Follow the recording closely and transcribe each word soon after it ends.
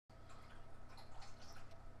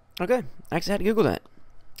Okay, I actually had to Google that.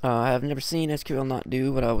 I have never seen SQL not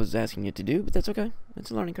do what I was asking it to do, but that's okay.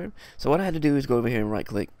 It's a learning curve. So what I had to do is go over here and right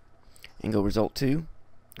click and go result to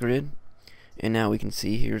grid. And now we can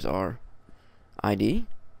see here's our ID.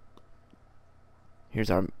 Here's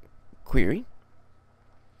our query.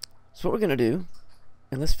 So what we're going to do,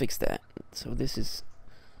 and let's fix that. So this is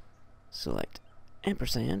select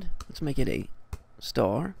ampersand. Let's make it a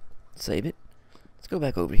star. Save it. Let's go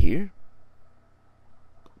back over here.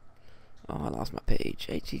 Oh, I lost my page.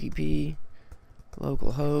 HTTP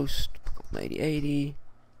localhost 8080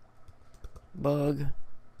 bug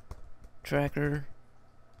tracker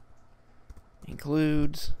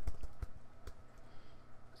includes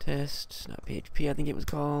test.php, I think it was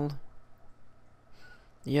called.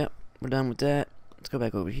 Yep, we're done with that. Let's go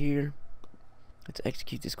back over here. Let's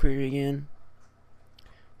execute this query again.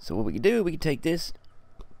 So what we can do, we can take this.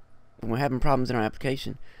 When we're having problems in our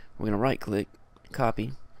application, we're going to right click,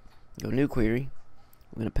 copy, go new query.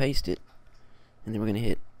 We're going to paste it, and then we're going to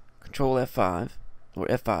hit Control F5, or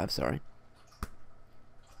F5, sorry.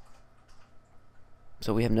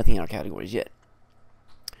 So we have nothing in our categories yet.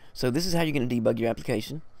 So this is how you're going to debug your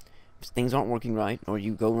application. If things aren't working right, or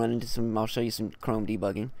you go run into some, I'll show you some Chrome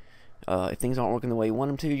debugging. If things aren't working the way you want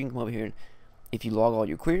them to, you can come over here, and if you log all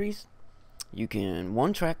your queries, you can,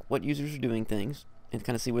 one, track what users are doing things, and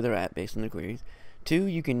kind of see where they're at based on their queries. Two,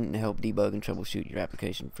 you can help debug and troubleshoot your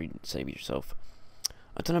application for you to save yourself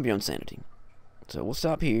a ton of your own sanity. So we'll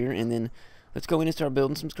stop here, and then let's go in and start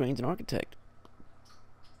building some screens in Architect.